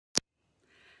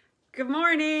Good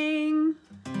morning.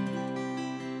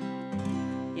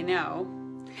 You know,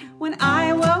 when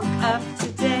I woke up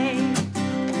today,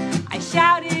 I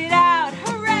shouted out,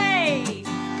 hooray!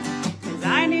 'Cause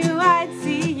I knew I'd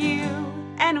see you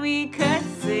and we could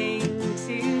sing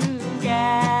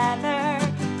together.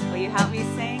 Will you help me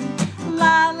sing?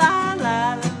 La la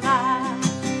la la la.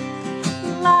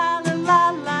 La la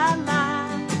la la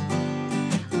la.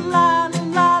 La la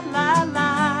la la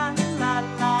la. La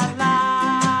la la.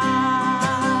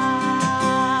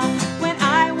 When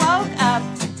I woke up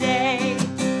today,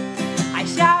 I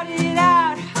shouted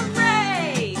out,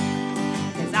 hooray!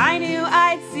 'Cause I knew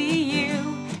I'd see you,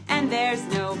 and there's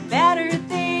no better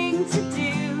thing to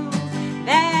do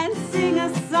than sing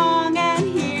a song and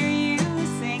hear you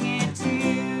sing it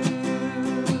too.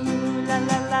 La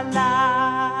la la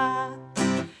la.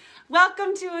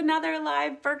 Welcome to another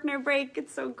live Berkner break.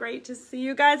 It's so great to see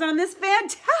you guys on this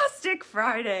fantastic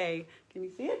Friday. Can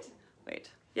you see it?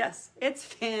 Wait. Yes, it's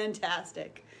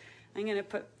fantastic. I'm going to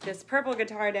put this purple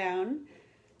guitar down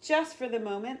just for the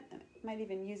moment. I might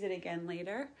even use it again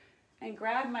later. And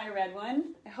grab my red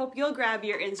one. I hope you'll grab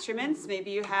your instruments.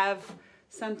 Maybe you have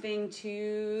something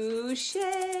to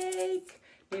shake.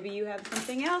 Maybe you have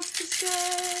something else to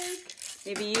shake.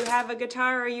 Maybe you have a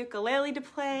guitar or a ukulele to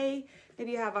play.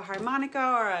 Maybe you have a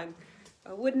harmonica or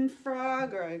a wooden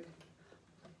frog or a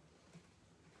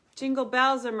jingle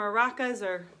bells or maracas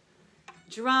or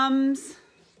drums.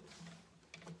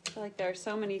 I feel like there are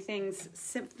so many things.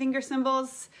 Finger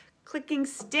cymbals, clicking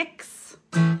sticks.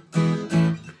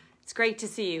 It's great to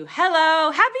see you.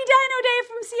 Hello, happy Dino Day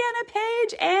from Sienna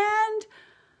Page and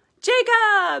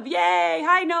Jacob. Yay,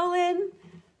 hi Nolan.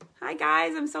 Hi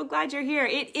guys, I'm so glad you're here.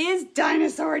 It is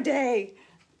Dinosaur Day.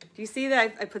 Do you see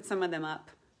that? I put some of them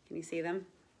up. Can you see them?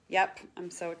 Yep,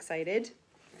 I'm so excited.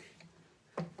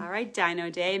 All right, Dino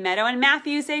Day. Meadow and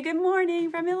Matthew say good morning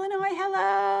from Illinois.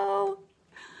 Hello.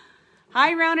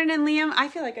 Hi, Ronan and Liam. I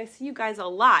feel like I see you guys a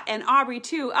lot. And Aubrey,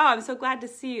 too. Oh, I'm so glad to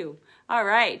see you. All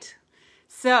right.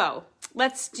 So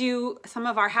let's do some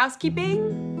of our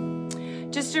housekeeping.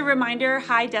 Just a reminder,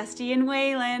 hi, Dusty and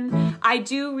Waylon. I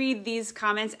do read these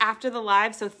comments after the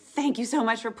live, so thank you so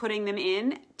much for putting them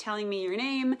in, telling me your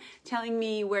name, telling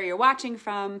me where you're watching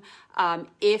from.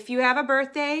 If you have a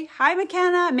birthday, hi,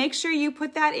 McKenna, make sure you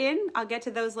put that in. I'll get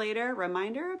to those later.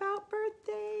 Reminder about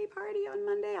birthday party on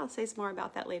Monday. I'll say some more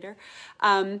about that later.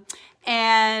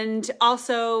 And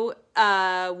also,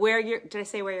 did I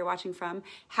say where you're watching from?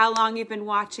 How long you've been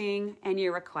watching and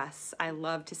your requests. I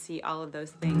love to see all of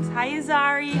those things. Hi,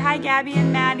 Azari. Hi, Gabby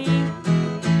and Maddie.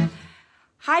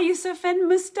 Hi, Yusuf and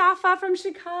Mustafa from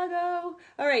Chicago.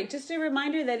 All right, just a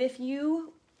reminder that if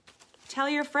you tell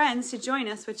your friends to join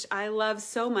us, which I love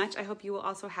so much, I hope you will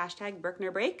also hashtag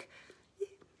Berkner Break.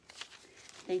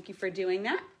 Thank you for doing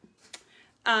that.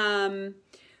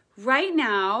 Right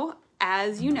now,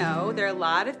 as you know, there are a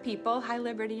lot of people. Hi,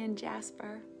 Liberty and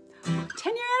Jasper.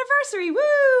 10-year anniversary.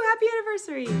 Woo! Happy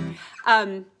anniversary.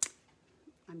 I'm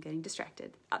getting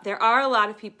distracted. There are a lot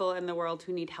of people in the world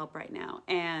who need help right now,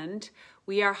 and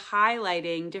we are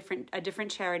highlighting a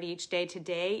different charity each day.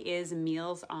 Today is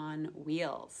Meals on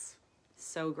Wheels.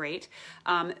 So great.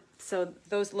 So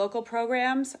those local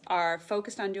programs are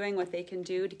focused on doing what they can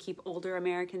do to keep older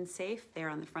Americans safe. They're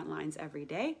on the front lines every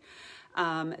day.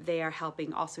 They are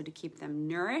helping also to keep them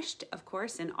nourished, of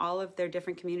course, in all of their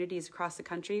different communities across the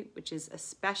country, which is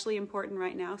especially important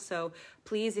right now. So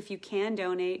please, if you can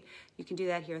donate, you can do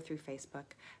that here through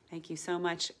Facebook. Thank you so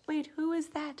much. Wait, who is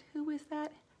that? Who is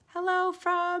that? Hello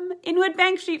from Inwood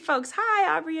Bank Street, folks.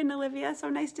 Hi, Aubrey and Olivia. So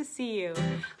nice to see you.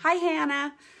 Hi,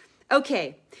 Hannah.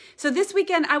 Okay, so this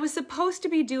weekend I was supposed to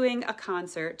be doing a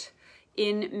concert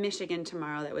in Michigan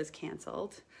tomorrow that was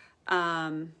canceled.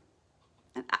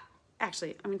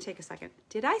 Actually, I'm going to take a second.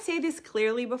 Did I say this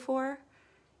clearly before?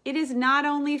 It is not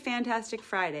only Fantastic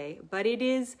Friday, but it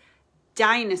is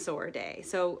Dinosaur Day.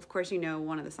 So, of course, you know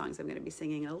one of the songs I'm going to be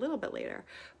singing a little bit later.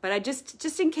 But I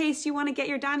just in case you want to get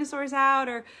your dinosaurs out,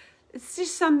 or it's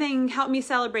just something, help me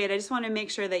celebrate. I just want to make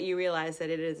sure that you realize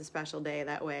that it is a special day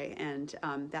that way. And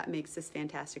that makes this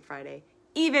Fantastic Friday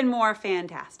even more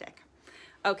fantastic.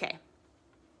 Okay,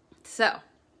 so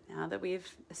now that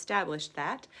we've established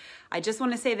that, I just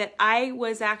want to say that I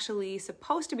was actually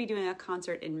supposed to be doing a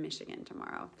concert in Michigan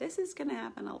tomorrow. This is going to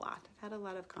happen a lot. I've had a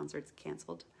lot of concerts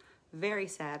canceled. Very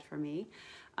sad for me.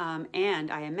 And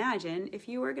I imagine if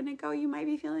you were going to go, you might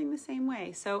be feeling the same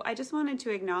way. So I just wanted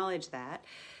to acknowledge that.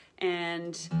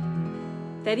 And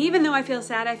that even though I feel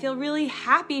sad, I feel really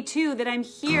happy too that I'm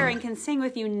here and can sing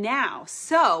with you now.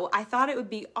 So I thought it would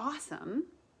be awesome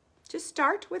to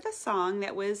start with a song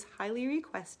that was highly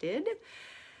requested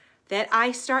that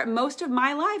I start most of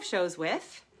my live shows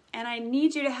with, and I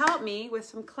need you to help me with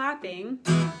some clapping.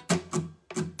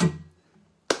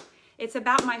 It's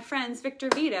about my friends Victor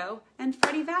Vito and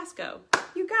Freddie Vasco.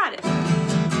 You got it.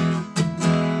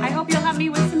 I hope you'll help me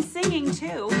with some singing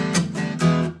too.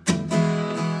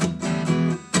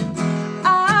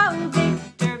 Oh,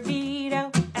 Victor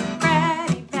Vito and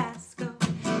Freddie Vasco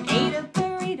ate a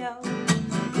burrito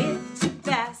with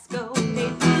Tabasco. They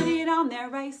put it on their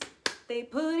rice, they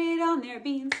put it on their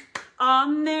beans,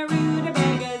 on their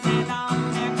rutabagas and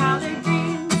on their collard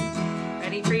greens.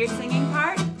 Ready for your singing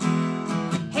part?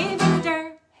 Hey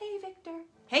Victor, hey Victor,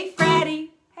 hey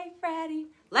Freddie,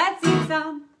 let's eat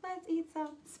some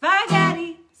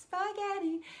spaghetti,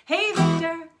 spaghetti. Hey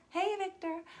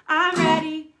Victor, I'm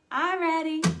ready.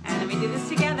 And then we do this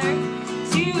together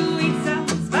to eat some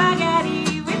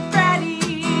spaghetti with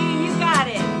Freddie. You got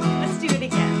it. Let's do it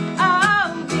again.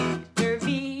 Oh, Victor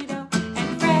Vito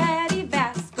and Freddie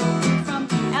Vasco from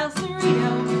El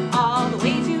Cerrito all the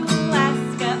way to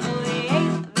Alaska. Oh, they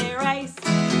ate their rice,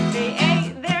 they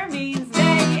ate their beans,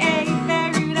 they ate their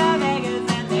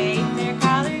rutabagas, and they ate their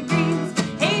collard greens. Hey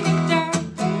Victor,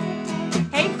 hey Freddie,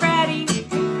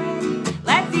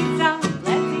 let's eat some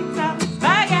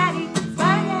spaghetti,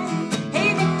 spaghetti.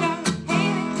 Hey Victor,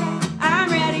 I'm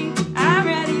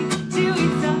ready to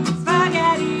eat some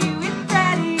spaghetti with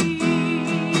Freddie.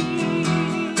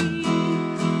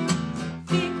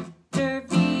 Victor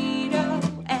Vito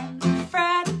and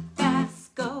Freddie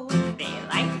Vasco, they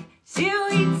like to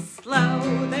eat slow,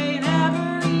 they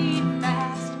never eat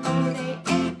fast. Oh, they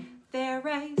ate their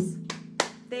rice,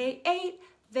 they ate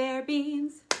their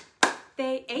beans,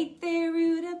 they ate their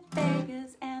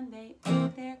rutabagas, and they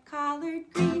ate their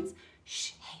collard greens.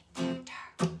 Shh, hey Victor,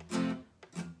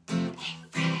 hey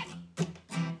Freddie,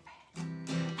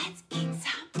 let's eat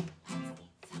some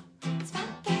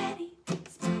spaghetti,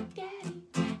 spaghetti.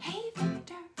 Hey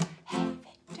Victor,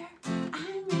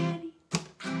 I'm ready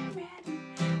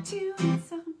to eat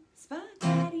some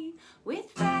spaghetti with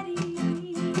Freddie.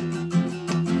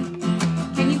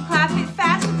 Can you clap it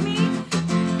fast with me?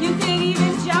 You can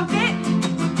even jump it.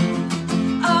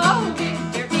 Oh,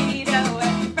 Victor Vito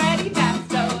and Freddie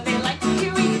Vasco, they like to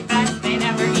eat fast, they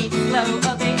never eat slow.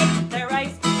 Oh, they ate their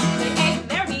rice, they ate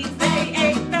their beans, they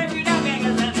ate their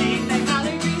rutabagas, and they ate their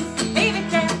collard greens. Hey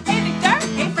Victor,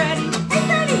 hey Freddie,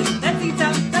 let's eat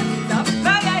some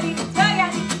spaghetti,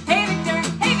 spaghetti. Hey Victor,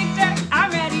 I'm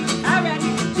ready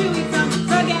to eat some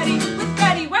spaghetti with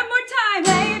Freddie. One more time.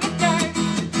 Hey Victor,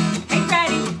 hey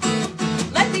Freddie,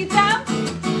 let's eat some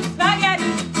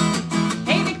spaghetti.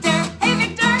 Hey Victor,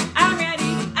 I'm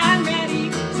ready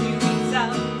to eat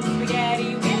some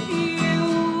spaghetti with you.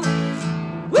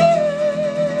 Woo!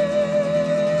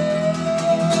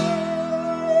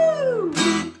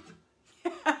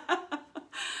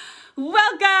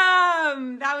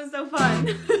 Welcome! That was so fun.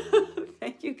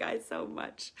 Thank you guys so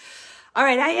much. All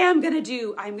right, I'm gonna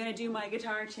do my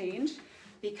guitar change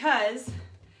because,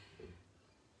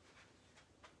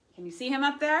 can you see him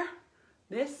up there?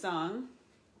 This song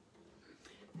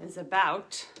is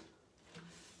about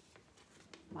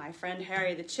my friend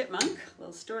Harry the Chipmunk, a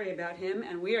little story about him,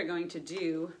 and we are going to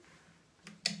do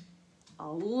a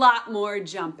lot more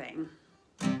jumping.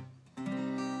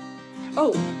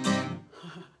 Oh,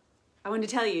 I wanted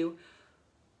to tell you,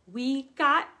 we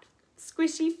got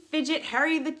squishy fidget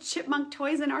Harry the Chipmunk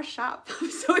toys in our shop. I'm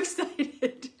so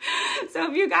excited. So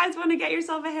if you guys want to get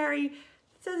yourself a Harry, it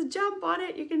says jump on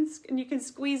it. You can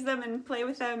squeeze them and play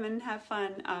with them and have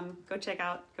fun. Go check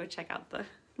out the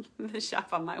shop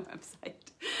on my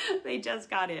website. They just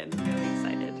got in. Really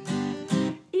excited.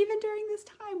 Even during this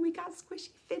time, we got squishy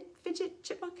fidget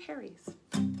Chipmunk Harrys.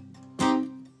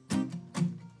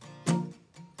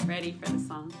 Ready for the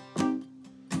song?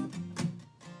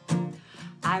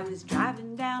 I was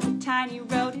driving down a tiny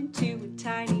road into a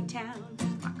tiny town.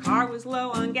 My car was low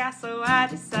on gas, so I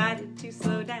decided to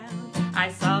slow down.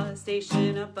 I saw a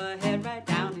station up ahead right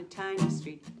down a tiny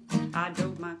street. I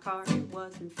drove my car, it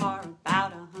wasn't far,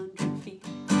 about 100 feet.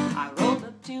 I rolled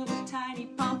up to the tiny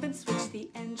pump and switched the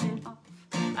engine off.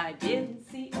 I didn't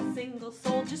see a single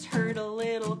soul, just heard a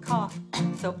little cough.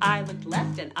 So I looked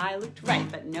left and I looked right,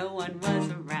 but no one was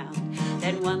around.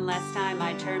 Then one last time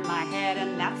I turned my head,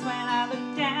 and that's when I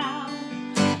looked down.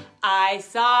 I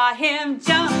saw him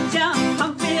jump,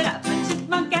 pump it up, a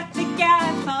chipmunk at the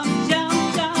gas pump. Jump,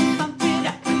 pump it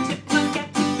up, a chipmunk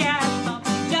at the gas pump.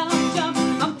 Jump,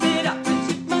 pump it up, a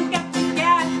chipmunk at the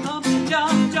gas pump.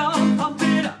 Jump, pump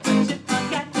it up, a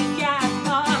chipmunk at the gas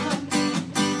pump.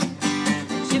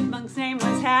 The chipmunk's name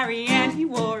was Harry, and he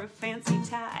wore a fancy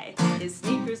tie. His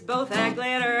sneakers both had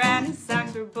glitter, and his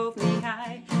socks were both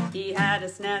knee-high. He had a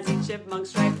snazzy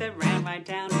that ran right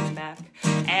down his back.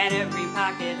 And every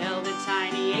pocket held a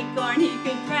tiny acorn he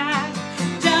could crack.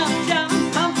 Jump, jump,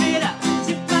 pump it up,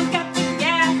 chipmunk at the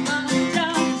gas pump.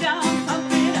 Jump, jump,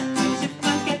 pump it up,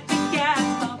 chipmunk at the gas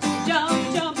pump.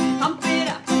 Jump, jump, pump it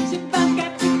up, chipmunk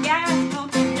at the gas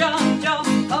pump. Jump, jump,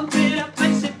 pump it up,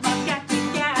 chipmunk at the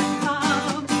gas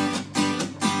pump.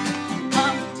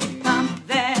 Pumpty pump,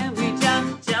 then we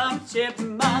jump, jump,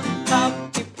 chipmunk.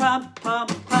 Pumpty pump, pump,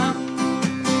 pump.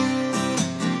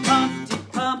 Pumpty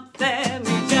pump, then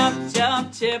we jump,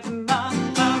 jump,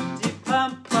 chipmunk. Pumpty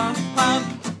pump, pump, pump.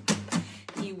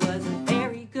 He was a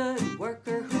very good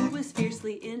worker who was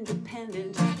fiercely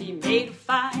independent. He made a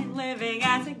fine living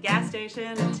as a gas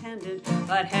station attendant.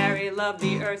 But Harry loved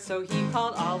the earth, so he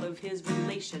called all of his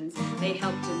relations. They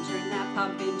helped him turn that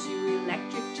pump into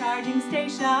electric charging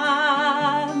stations.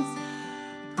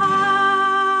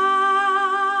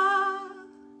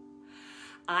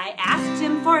 I asked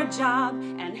him for a job,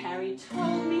 and Harry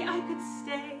told me I could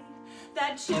stay.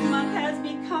 That chipmunk has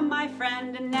become my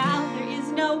friend, and now there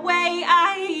is no way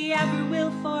I ever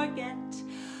will forget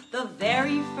the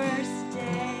very first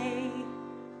day.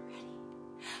 Ready?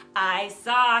 I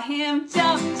saw him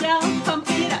jump, jump, pump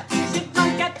it up,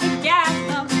 chipmunk at the gas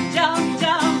pump. Jump,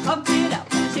 jump, pump it up,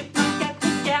 chipmunk at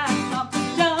the gas pump.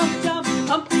 Jump, jump,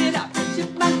 pump it up,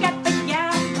 chipmunk at the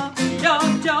gas pump.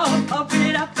 Jump, jump, pump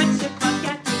it up, chipmunk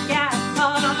at the gas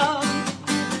pump.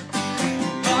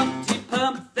 Pumpty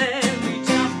pump, then we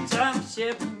jump, jump,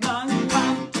 chipmunk.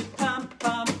 Pumpty pump,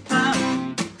 pump, pump.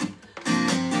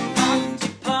 Pumpty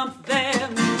pump, then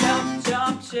we jump,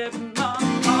 jump, chipmunk.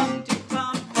 Pumpty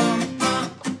pump, pump,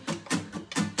 pump.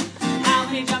 How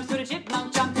many jumps would a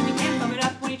chipmunk jump if he can't pump it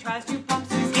up when he tries to pump?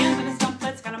 So he stands on a stump,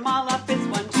 let's count 'em all up. It's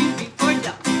 1, 2, 3, 4,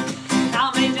 jump.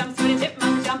 How many jumps would a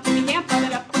chipmunk jump if he can't pump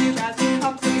it up when he tries to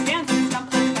pump? So he stands on a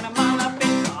stump, let's count 'em all up.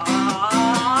 It's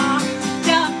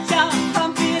jump, jump,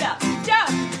 pump it up.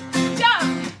 Jump, jump,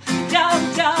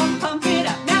 jump, jump, pump it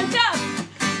up. Now jump,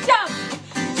 jump,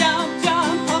 jump,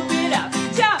 jump, pump it up.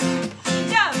 Jump,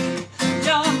 jump,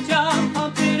 jump, jump,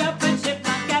 pump it up. A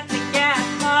chipmunk at the gas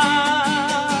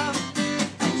pump.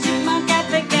 A chipmunk at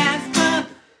the gas pump.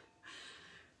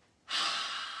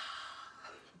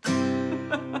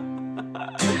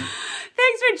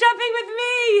 Thanks for jumping with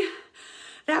me.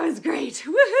 That was great.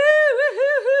 Woohoo,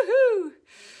 woohoo, woohoo.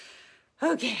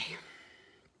 Okay.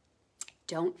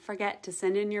 Don't forget to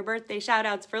send in your birthday shout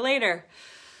outs for later.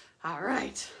 All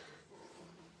right.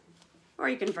 Or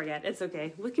you can forget. It's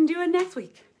okay. We can do it next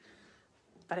week.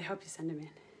 But I hope you send them in.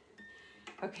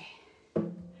 Okay.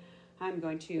 I'm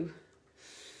going to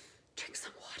drink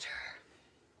some water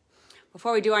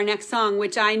before we do our next song,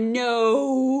 which I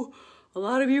know a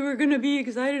lot of you are going to be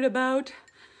excited about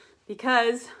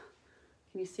because,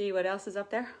 can you see what else is up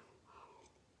there?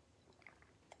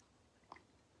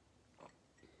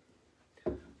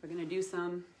 We're going to do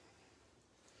some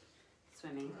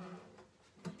swimming.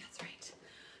 That's right.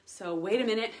 So wait a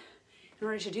minute. In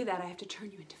order to do that, I have to turn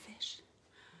you into fish.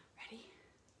 Ready?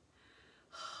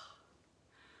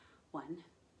 1,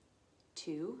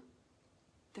 2,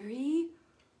 3.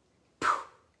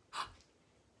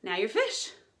 Now you're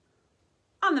fish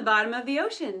on the bottom of the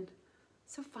ocean.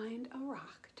 So find a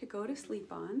rock to go to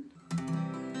sleep on,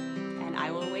 and I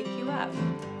will wake you up.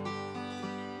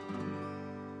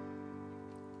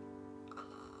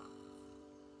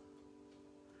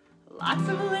 Lots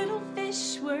of little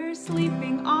fish were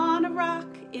sleeping on a rock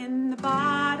in the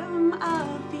bottom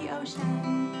of the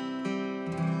ocean.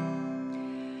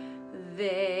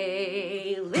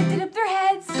 They lifted up their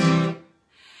heads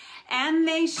and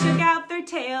they shook out their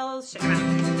tails,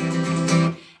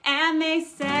 and they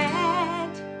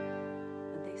said,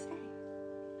 what'd they say?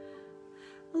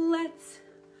 Let's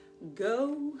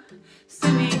go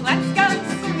swimming, let's go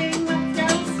swimming, let's go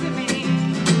swimming.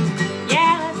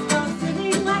 Yeah, let's go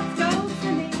swimming, let's go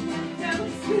swimming, let's go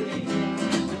swimming.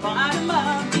 The bottom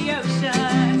of the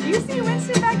ocean. Do you see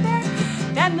Winston back there?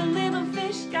 Then the little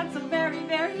fish got so very,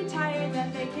 very tired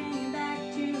that they came back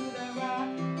to the rock.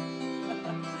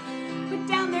 Put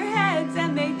down their heads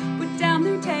and they put down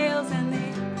their tails and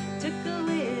they took a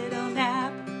little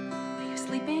nap. Are you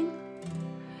sleeping?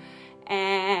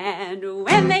 And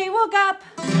when they woke up,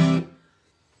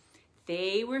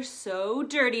 they were so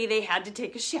dirty they had to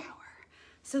take a shower.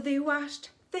 So they washed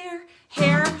their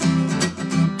hair,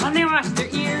 and they washed their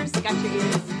ears, got your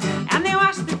ears, and they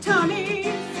washed their tummies,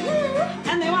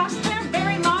 and they washed their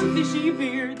very long fishy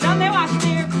beards, and they washed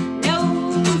their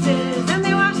noses, and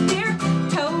they washed their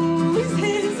toes,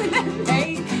 and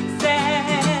they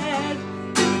said,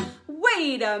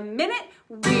 wait a minute,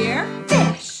 we're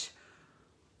fish.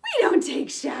 We don't take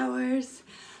showers.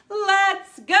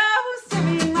 Let's go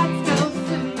swimming.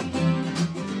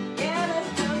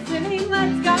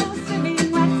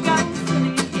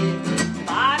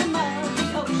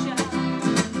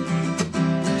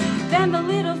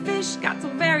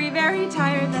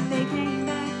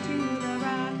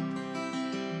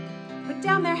 put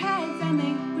down their heads and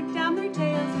they put down their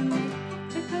tails and they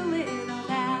took a little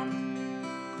nap.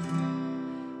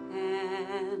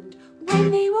 And when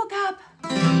they woke up,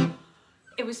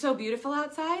 it was so beautiful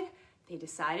outside, they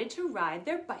decided to ride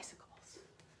their bicycles.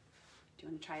 Do you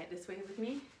want to try it this way with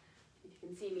me? You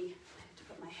can see me. I have to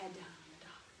put my head down on the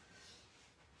dog.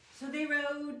 So they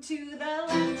rode to the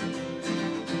left,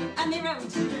 and they rode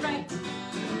to the right,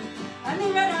 and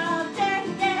they rode all day,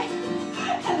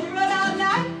 and they rode all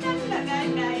night,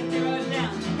 night. They rode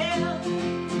down the hill,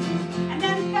 and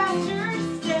then faster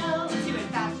still. Let's do it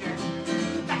faster.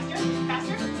 Faster,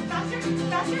 faster, faster, faster,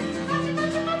 faster, faster,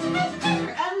 faster,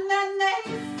 faster. And then they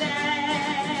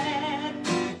said,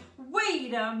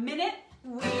 wait a minute,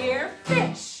 we're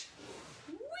fish.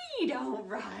 We don't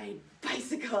ride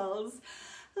bicycles.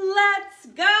 Let's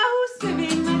go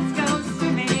swimming, let's go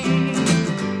swimming.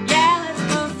 Yeah, let's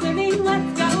go swimming,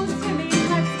 let's go swimming,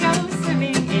 let's go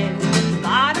swimming in the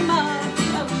bottom of the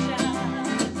ocean.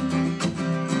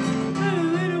 The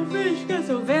little fish got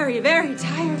so very, very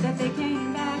tired that they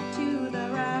came back to the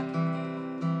rock.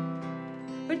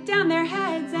 Put down their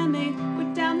heads and they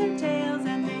put down their tails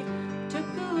and they took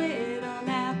a little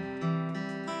nap.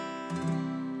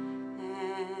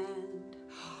 And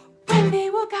when they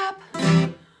woke up,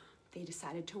 they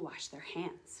decided to wash their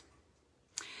hands.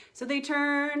 So they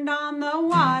turned on the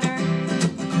water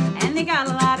and they got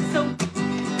a lot of soap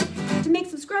to make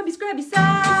some scrubby soap.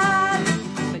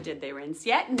 But did they rinse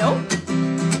yet? Nope.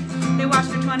 They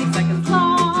washed for 20 seconds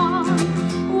long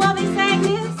while they sang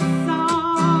this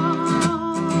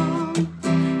song.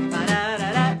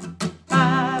 Ba-da-da-da,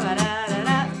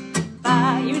 ba-ba-da-da-da,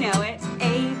 ba. You know it.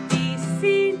 A, B,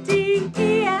 C, D,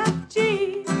 E, F,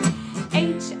 G,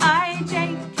 H, I,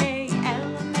 J, K,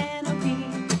 L, M, N, O, P,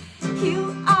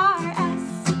 Q, R, S,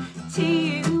 T,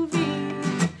 U, V,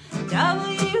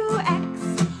 W, X,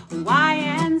 Y,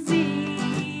 and Z.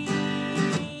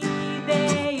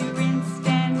 They rinsed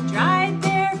and dried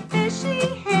their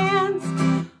fishy hands,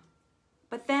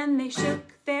 but then they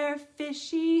shook their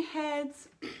fishy heads.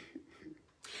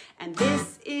 And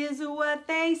this is what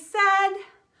they said.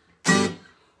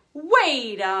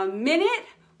 Wait a minute,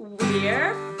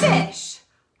 we're fish.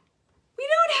 We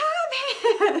don't have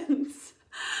hands.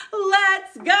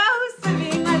 Let's go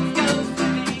swimming, let's go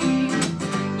swimming.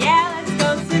 Yeah, let's go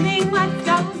swimming, let's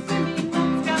go swimming,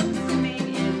 let's go swimming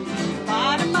in the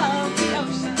bottom of the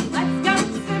ocean. Let's go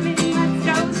swimming, let's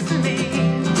go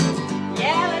swimming.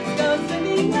 Yeah, let's go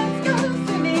swimming, let's go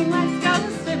swimming, let's go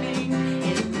swimming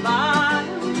in the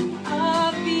bottom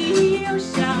of the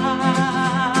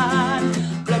ocean.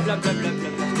 Blah, blah, blah, blah, blah,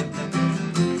 blah, blah, blah.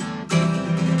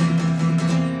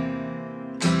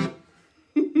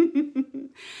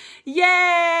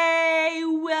 Yay!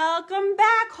 Welcome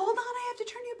back. Hold on, I have to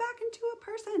turn you back into a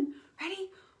person.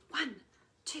 Ready? 1,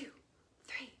 2,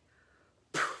 3.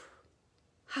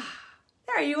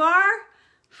 There you are.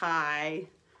 Hi.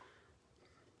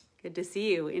 Good to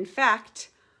see you. In fact,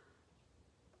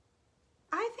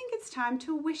 I think it's time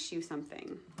to wish you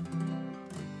something.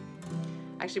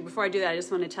 Actually, before I do that, I just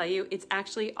want to tell you, it's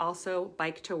actually also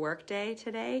Bike to Work Day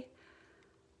today.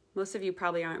 Most of you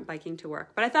probably aren't biking to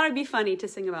work, but I thought it'd be funny to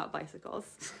sing about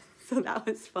bicycles. So that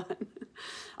was fun.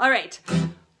 All right,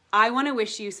 I want to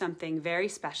wish you something very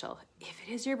special. If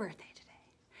it is your birthday today,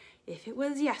 if it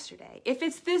was yesterday, if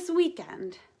it's this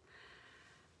weekend,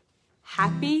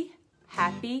 happy,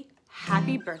 happy,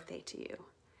 happy birthday to you.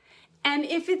 And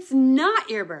if it's not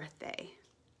your birthday,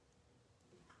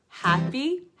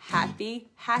 happy, happy,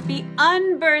 happy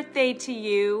unbirthday to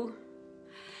you.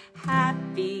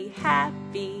 Happy,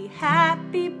 happy,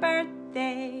 happy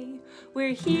birthday.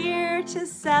 We're here to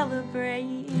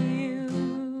celebrate you.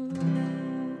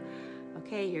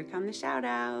 Okay, here come the shout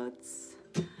outs.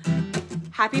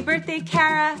 Happy birthday,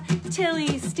 Kara,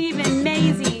 Tilly, Stephen,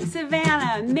 Maisie,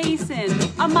 Savannah, Mason,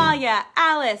 Amalia,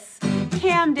 Alice,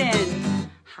 Camden.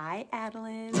 Hi,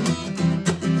 Adeline.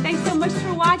 Thanks so much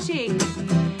for watching.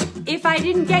 If I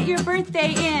didn't get your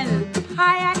birthday in,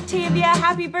 hi, Octavia,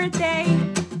 happy birthday.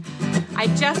 I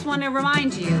just want to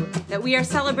remind you that we are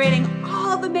celebrating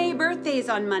all the May birthdays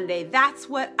on Monday. That's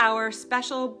what our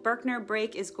special Berkner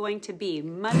break is going to be.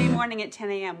 Monday morning at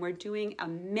 10 a.m. We're doing a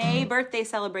May birthday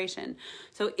celebration.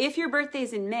 So if your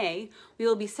birthday's in May, we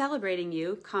will be celebrating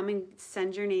you. Come and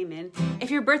send your name in.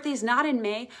 If your birthday's not in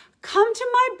May, come to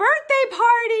my birthday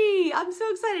party. I'm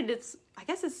so excited. I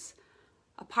guess it's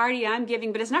a party I'm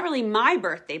giving, but it's not really my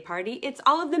birthday party. It's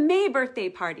all of the May birthday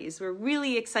parties. We're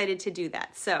really excited to do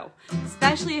that. So,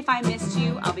 especially if I missed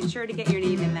you, I'll be sure to get your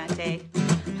name in that day.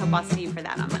 Hope I'll see you for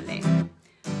that on Monday.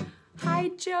 Hi,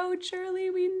 Joe,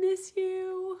 Shirley, we miss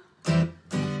you.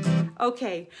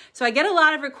 Okay, so I get a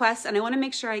lot of requests and I want to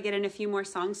make sure I get in a few more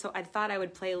songs, so I thought I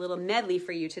would play a little medley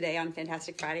for you today on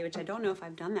Fantastic Friday, which I don't know if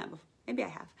I've done that before. Maybe I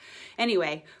have.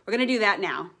 Anyway, we're going to do that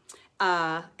now.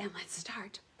 And let's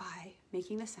start by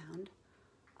making the sound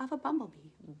of a bumblebee.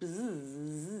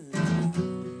 Bzzz.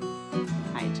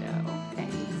 Hi, Joe.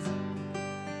 Thanks.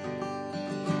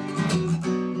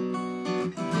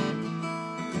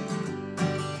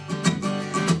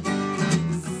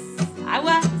 I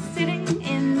was sitting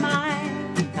in my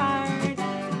garden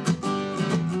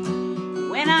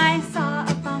when I saw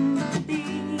a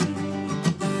bumblebee.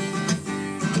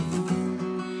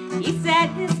 He said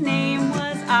his name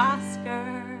was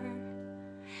Oscar,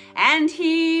 and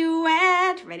he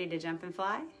went, ready to jump and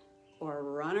fly, or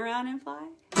run around and fly?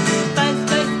 Buzz,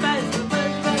 buzz, buzz,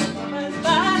 buzz, buzz, buzz,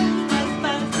 buzz, buzz,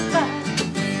 buzz,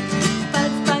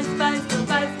 buzz, buzz, buzz,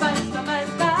 buzz, buzz, buzz,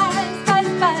 buzz, buzz,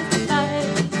 buzz, buzz.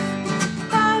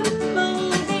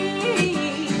 Bumblebee,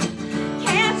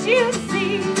 can't you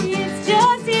see it's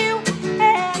just you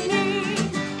and me?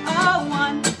 Oh,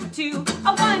 1, 2,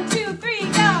 oh, 1, 2, 3,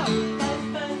 go! Buzz,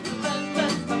 buzz, buzz,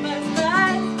 buzz, buzz,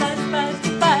 buzz, buzz, buzz, buzz, buzz,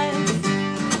 buzz,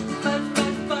 buzz,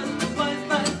 buzz, buzz,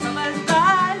 buzz,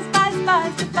 buzz, buzz,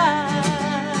 buzz, buzz.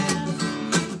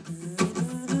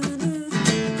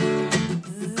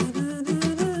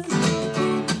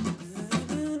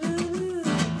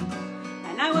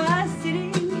 And I was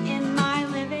sitting in my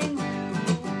living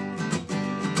room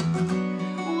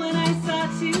when I saw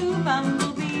 2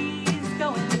 bumblebees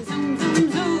going zoom,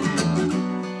 zoom, zoom.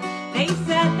 They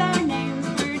said their names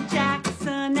were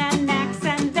Jackson and Max,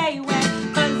 and they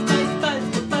went buzz, buzz,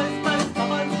 buzz, buzz, buzz,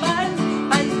 buzz, buzz,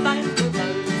 buzz, buzz, buzz, buzz,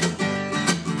 buzz,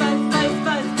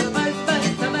 buzz, buzz, buzz,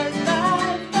 buzz, buzz,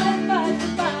 buzz, buzz,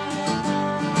 buzz.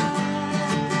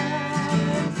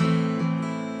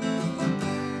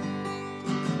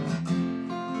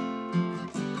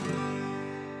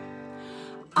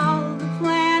 All the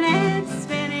planets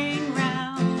spinning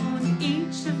round,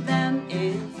 each of them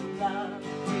is lovely.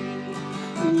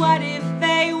 What if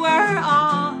they were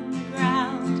on the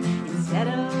ground instead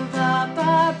of up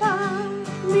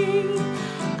above me?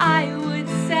 I would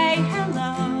say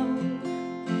hello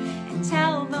and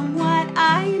tell them what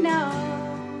I know.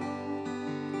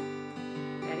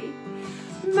 Ready?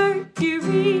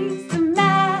 Mercury's the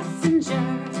messenger,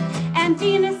 and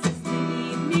Venus is the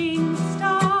evening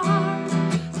star.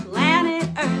 Planet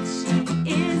Earth, she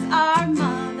is our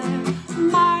mother.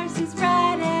 Mars is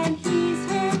red and he's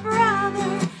her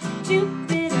brother.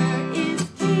 Jupiter is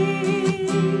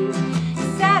king.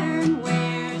 Saturn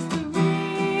wears the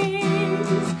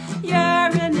rings.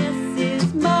 Uranus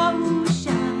is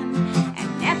motion, and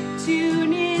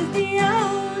Neptune is the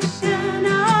ocean.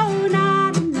 Oh,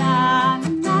 na na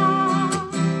na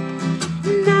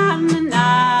na na na na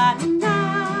na na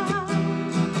na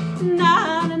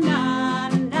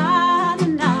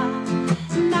na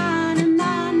na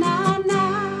na na na.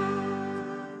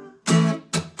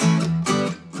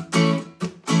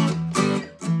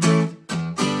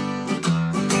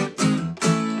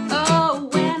 Oh,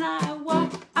 when I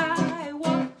walk a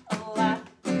lot.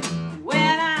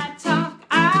 When I talk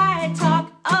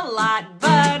a lot.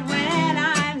 But when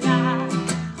I'm not,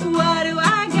 what do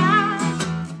I got?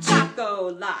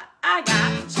 Choc-o-lot. I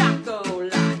got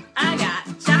choc-o-lot. I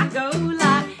got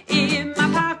choc-o-lot in my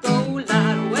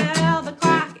pock-o-lot. Well, the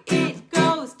clock, it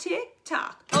goes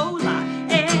tick-tock, o-lot.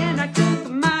 And I cook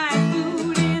my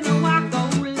food in a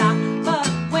wok-o-lot. But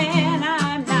when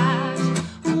I'm not,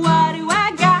 what do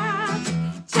I got?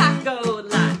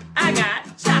 Choc-o-lot. I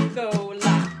got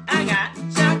choc-o-lot. I got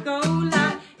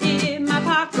choc-o-lot in my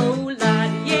pock-o-lot.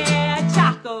 Yeah,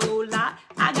 choc-o-lot.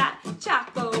 I got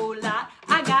choc-o-lot.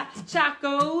 I got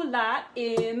choc-o-lot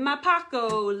in my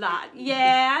pock-o-lot.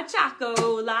 Yeah,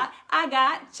 choc-o-lot. I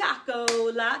got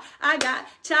choc-o-lot. I got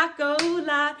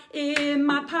choc-o-lot in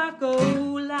my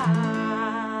pock-o-lot.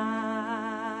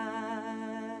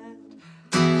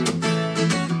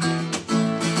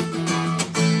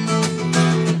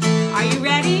 Are you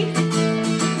ready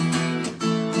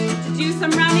to do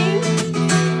some running?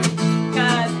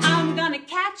 'Cause I'm gonna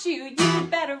catch you, you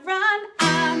better run.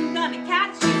 I'm gonna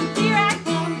catch you, here I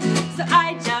come. So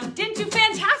I jumped into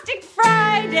Fantastic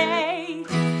Friday,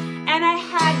 and I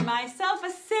had myself a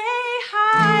say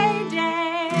hi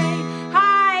day.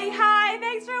 Hi, hi,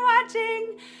 thanks for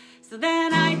watching. So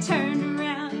then I turned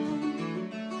around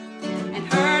and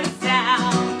heard a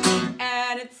sound,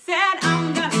 and it said,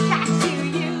 I'm gonna catch you,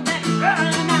 you better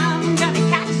run. I'm gonna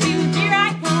catch you, here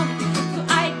I come. So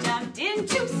I jumped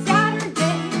into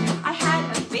Saturday. I had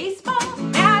a baseball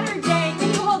batter day. Can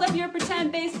you hold up your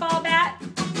pretend baseball bat?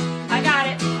 I got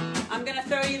it. I'm gonna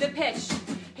throw you the pitch.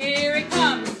 Here it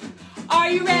comes.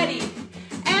 you ready?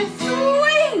 And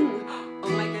swing! Oh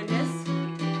my goodness.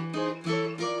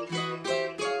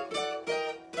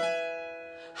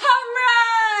 Home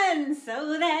run!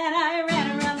 So then I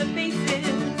ran around the bases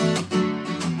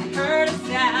and heard a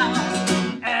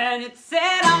sound. And it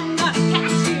said, I'm gonna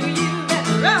catch you, you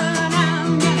better run.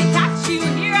 I'm gonna catch you,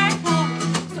 here I come.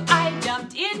 So I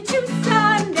jumped into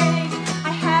Sunday.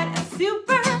 I had a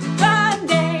super fun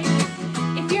day.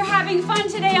 If you're having fun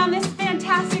today on this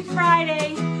fantastic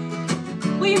Friday,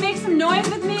 will you make some noise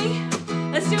with me?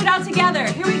 Let's do it all together.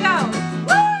 Here we go.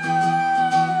 Woo!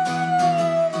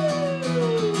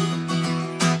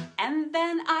 And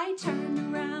then I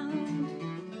turned around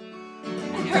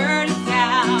and heard a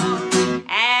sound.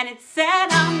 And it said,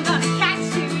 I'm gonna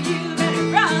catch you, you better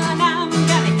run. I'm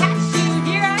gonna catch you,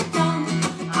 here I come.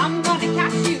 I'm gonna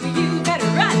catch you, you better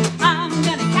run. I'm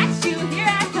gonna catch you, here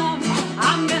I come.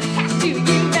 I'm gonna catch you,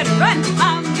 you better run.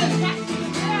 I'm gonna catch you,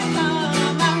 here I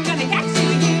come. I'm gonna catch you,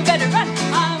 you better run.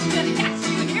 I'm gonna catch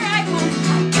you, here I come.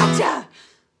 Gotcha!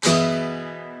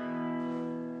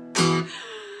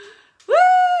 Woo!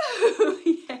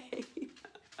 Yay!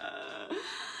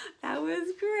 That was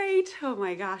great. Oh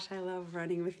my gosh, I love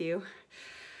running with you.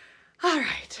 All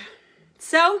right,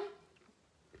 so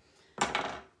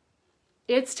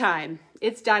it's time.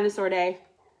 It's dinosaur day.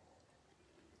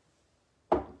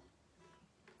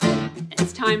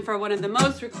 It's time for one of the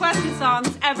most requested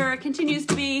songs ever. It continues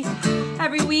to be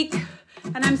every week,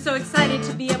 and I'm so excited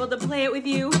to be able to play it with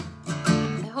you.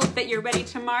 I hope that you're ready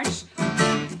to march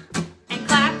and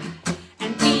clap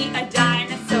and be a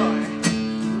dinosaur.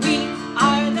 We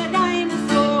are the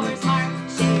dinosaurs,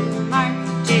 marching,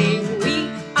 marching. We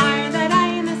are the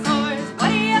dinosaurs. What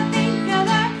do you think of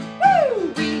that?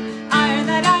 Woo! We are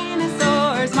the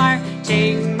dinosaurs,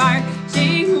 marching,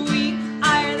 marching. We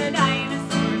are the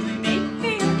dinosaurs. We make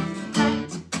fear that.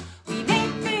 We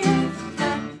make fear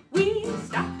that. We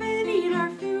stop and eat our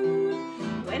food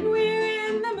when we're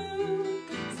in the mood.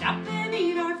 Stop and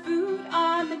eat our food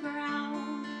on the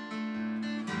ground.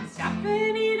 Stop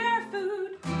and eat our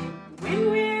food when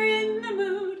we're in the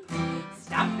mood.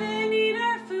 Stop and eat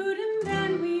our food and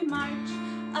then we march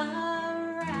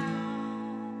around.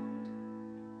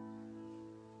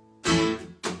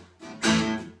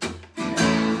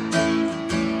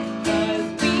 'Cause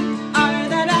we are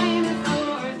the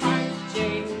dinosaurs,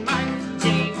 marching,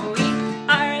 marching. We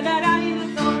are the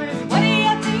dinosaurs. What do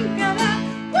you think of that?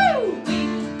 Woo! We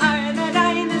are the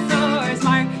dinosaurs,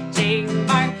 marching,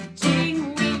 marching.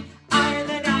 We are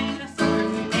the dinosaurs.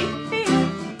 We make fear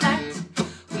that.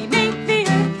 We make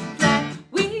fear that.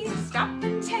 We stop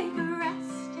and take a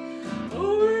rest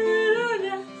over in our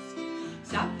nest.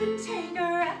 Stop and take a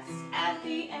rest at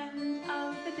the end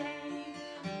of the day.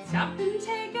 Stop and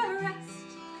take a rest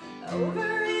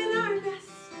over in our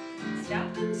nest.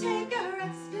 Stop and take a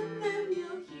rest and then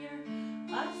you'll hear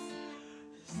us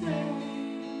say.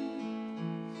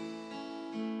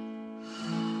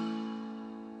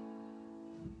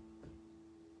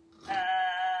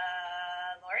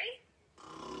 Lori?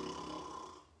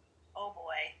 Oh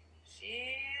boy,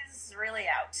 she's really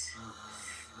out.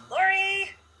 Lori,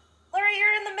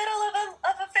 you're in the middle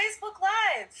of a Facebook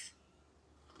Live.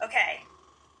 Okay,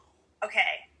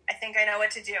 I think I know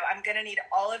what to do. I'm gonna need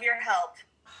all of your help.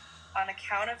 On a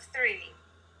count of 3,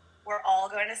 we're all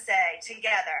going to say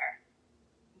together,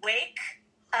 wake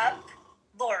up,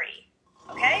 Lori.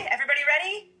 Okay, everybody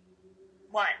ready?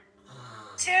 1,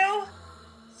 2,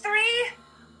 3,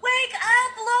 wake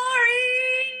up,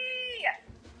 Lori!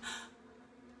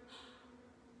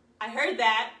 I heard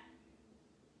that.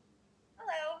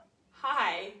 Hello.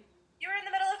 Hi. You were in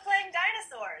the middle of playing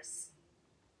dinosaurs.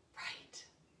 Right.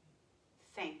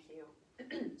 Thank you.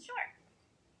 Sure.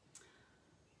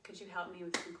 Could you help me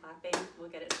with some clapping? We'll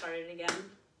get it started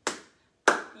again.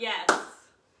 Yes.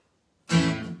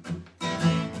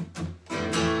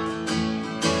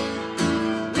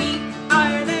 We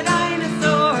are the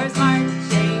dinosaurs,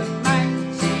 marching,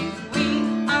 marching. We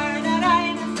are the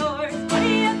dinosaurs. What do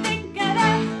you think of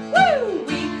that? Woo!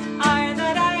 We are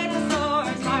the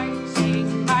dinosaurs,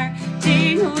 marching,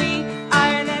 marching. We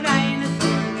are the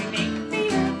dinosaurs. We make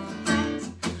fear flat.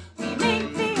 We make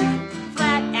fear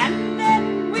flat, and then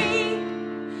we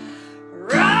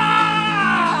roar!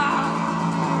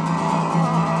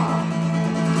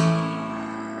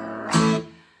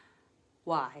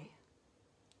 Why?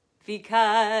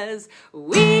 Because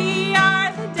we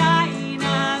are the dinosaurs.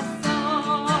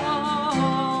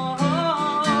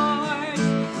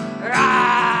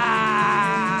 Roar!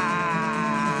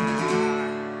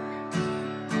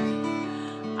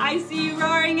 I see you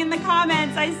roaring in the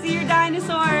comments. I see your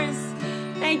dinosaurs.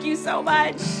 Thank you so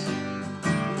much.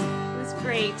 It was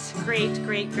Great, great,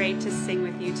 great, great to sing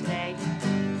with you today.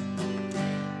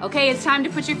 Okay, it's time to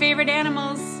put your favorite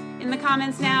animals in the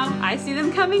comments now. I see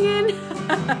them coming in.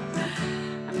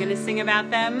 I'm gonna sing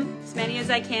about them, as many as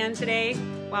I can today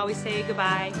while we say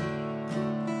goodbye.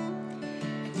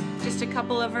 Just a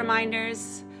couple of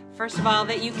reminders. First of all,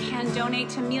 that you can donate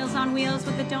to Meals on Wheels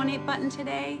with the donate button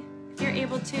today. If you're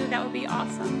able to, that would be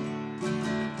awesome.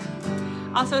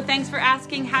 Also, thanks for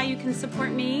asking how you can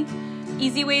support me.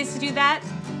 Easy ways to do that: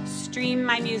 stream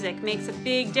my music. Makes a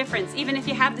big difference, even if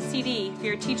you have the CD. If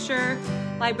you're a teacher,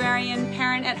 librarian,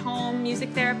 parent at home, music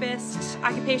therapist,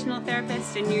 occupational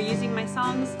therapist, and you're using my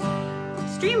songs,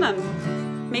 stream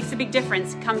them. Makes a big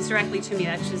difference. Comes directly to me.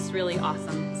 That's just really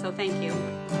awesome. So thank you.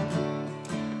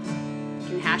 You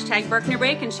can hashtag Berkner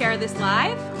Break and share this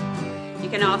live. You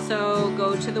can also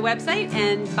go to the website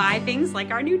and buy things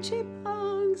like our new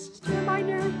Chipmunks. Just a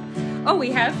reminder. Oh, we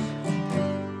have,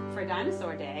 for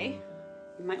Dinosaur Day,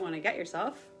 you might want to get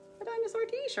yourself a dinosaur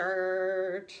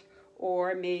t-shirt,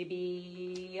 or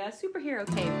maybe a superhero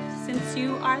cape, since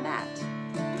you are that.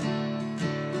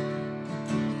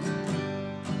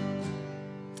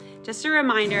 Just a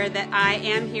reminder that I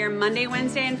am here Monday,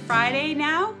 Wednesday, and Friday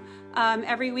now,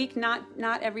 every week, not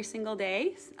every single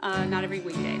day, not every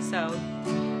weekday. So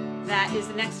that is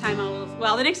the next time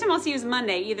the next time I'll see you is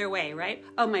Monday, either way, right?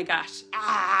 Oh my gosh.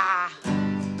 I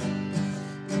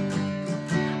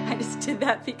just did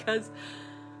that because,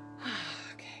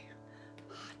 okay,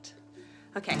 hot.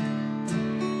 Okay,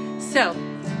 so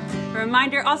a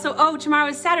reminder also, tomorrow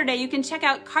is Saturday. You can check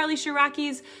out Carly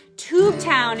Shiraki's Tube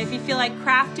Town if you feel like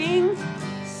crafting.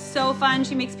 So fun.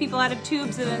 She makes people out of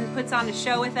tubes and then puts on a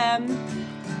show with them.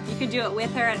 You could do it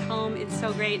with her at home. It's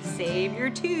so great. Save your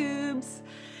tubes.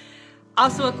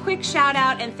 Also, a quick shout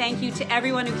out and thank you to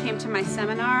everyone who came to my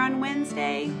seminar on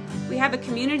Wednesday. We have a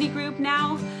community group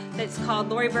now that's called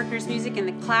Lori Berkner's Music in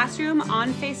the Classroom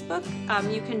on Facebook.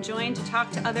 You can join to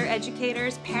talk to other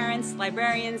educators, parents,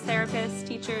 librarians, therapists,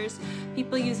 teachers,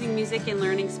 people using music in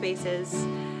learning spaces.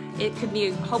 It could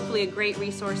be hopefully a great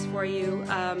resource for you.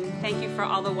 Thank you for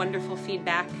all the wonderful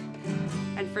feedback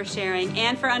and for sharing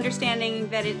and for understanding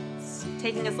that it's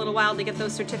taking us a little while to get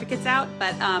those certificates out,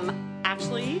 but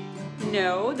actually,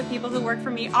 no, the people who work for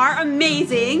me are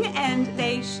amazing, and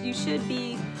should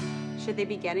they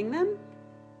be getting them?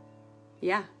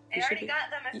 Yeah. They already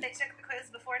got them if they took the quiz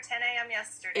before 10 a.m.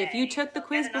 yesterday. If you took the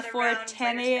quiz before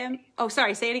 10 a.m. Oh,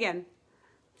 sorry, say it again.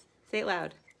 Say it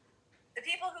loud. The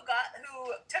people who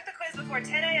took the quiz before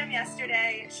 10 a.m.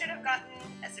 yesterday should have gotten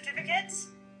a certificate,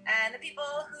 and the people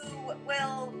who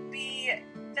will be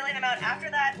filling them out after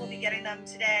that will be getting them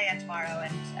today and tomorrow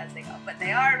and as they go. But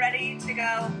they are ready to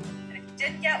go. And if you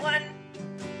didn't get one,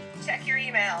 check your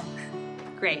email.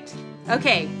 Great.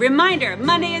 Okay, reminder,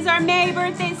 Monday is our May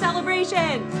birthday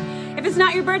celebration. If it's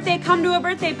not your birthday, come to a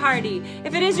birthday party.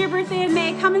 If it is your birthday in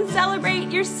May, come and celebrate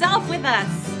yourself with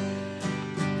us.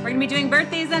 We're gonna be doing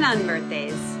birthdays and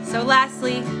unbirthdays. So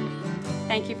lastly,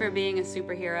 thank you for being a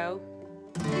superhero.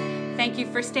 Thank you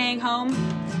for staying home,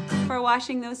 for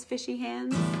washing those fishy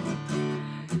hands,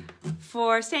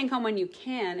 for staying home when you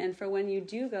can, and for when you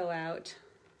do go out,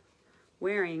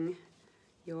 wearing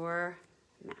your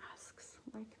masks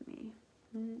like me.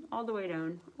 All the way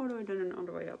down, all the way down, and all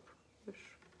the way up.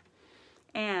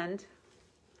 And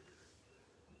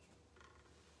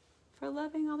for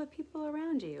loving all the people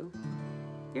around you.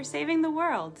 You're saving the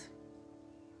world.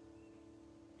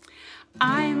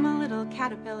 I'm a little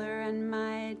caterpillar and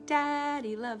my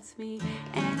daddy loves me,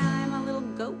 and I'm a little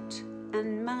goat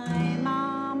and my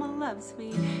mama loves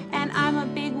me, and I'm a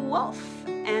big wolf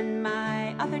and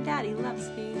my other daddy loves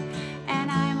me,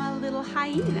 and I'm a little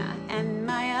hyena and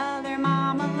my other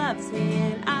mama loves me,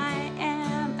 and I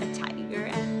am a tiger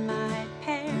and my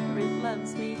parent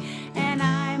loves me, and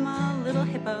I'm a little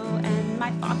hippo and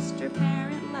my foster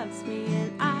parent loves me,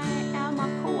 and I am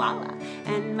a koala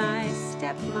and my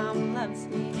stepmom loves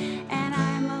me, and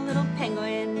I'm a little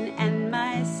penguin and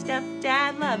my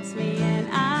stepdad loves me, and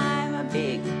I'm a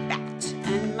big bat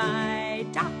and my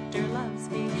doctor loves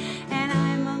me, and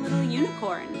I'm a little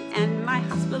unicorn and my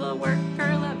hospital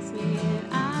worker loves me, and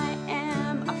I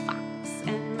am a fox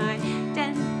and my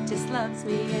dentist loves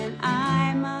me, and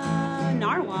I'm a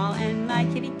narwhal and my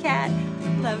kitty cat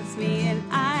loves me, and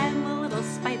I'm a little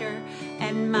spider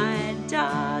and my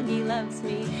doggy loves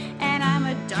me, and I'm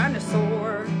a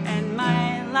dinosaur and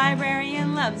my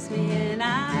librarian loves me, and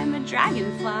I'm a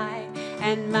dragonfly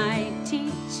and my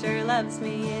teacher loves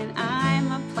me, and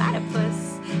I'm a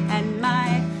platypus and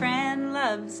my friend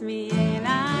loves me, and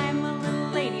I'm a little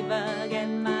ladybug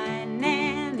and my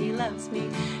nanny loves me,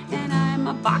 and I'm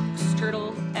a box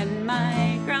turtle and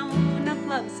my grown-up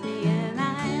loves me, and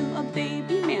I'm a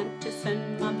baby mantis,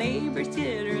 and my baby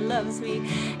sitter loves me,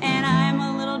 and I'm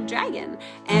a little dragon,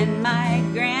 and my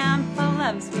grandpa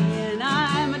loves me, and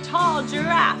I'm a tall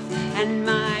giraffe, and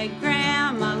my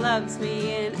grandma loves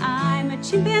me, and I'm a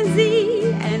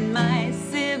chimpanzee, and my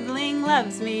sibling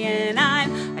loves me, and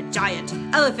I'm a giant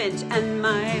elephant, and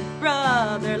my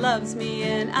brother loves me,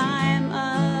 and I'm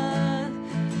a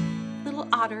little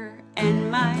otter, and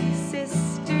my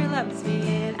sister loves me,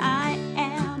 and I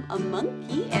am a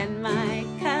monkey, and my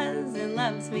cousin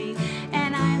loves me,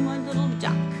 and I'm a little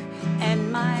duck,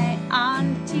 and my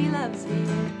auntie loves me,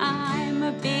 and I'm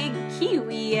a big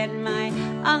kiwi, and my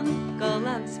uncle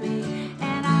loves me,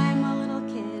 and I'm a little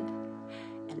kid,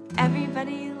 and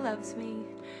everybody loves me,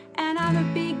 and I'm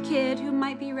a big kid who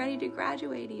might be ready to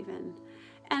graduate even,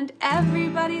 and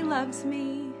everybody loves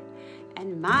me.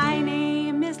 And my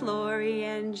name is Lori,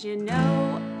 and you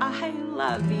know I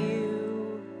love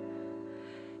you.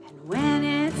 And when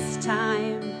it's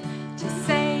time to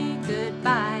say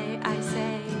goodbye, I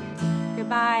say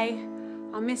goodbye.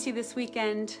 I'll miss you this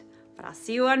weekend, but I'll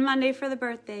see you on Monday for the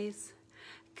birthdays.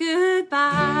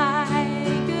 Goodbye,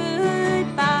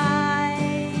 goodbye,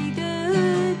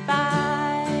 goodbye,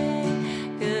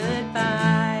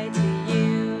 goodbye to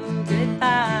you,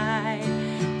 goodbye.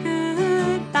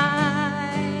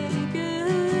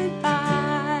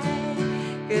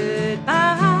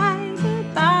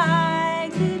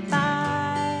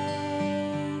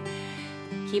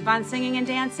 Keep on singing and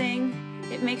dancing.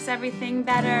 It makes everything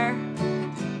better.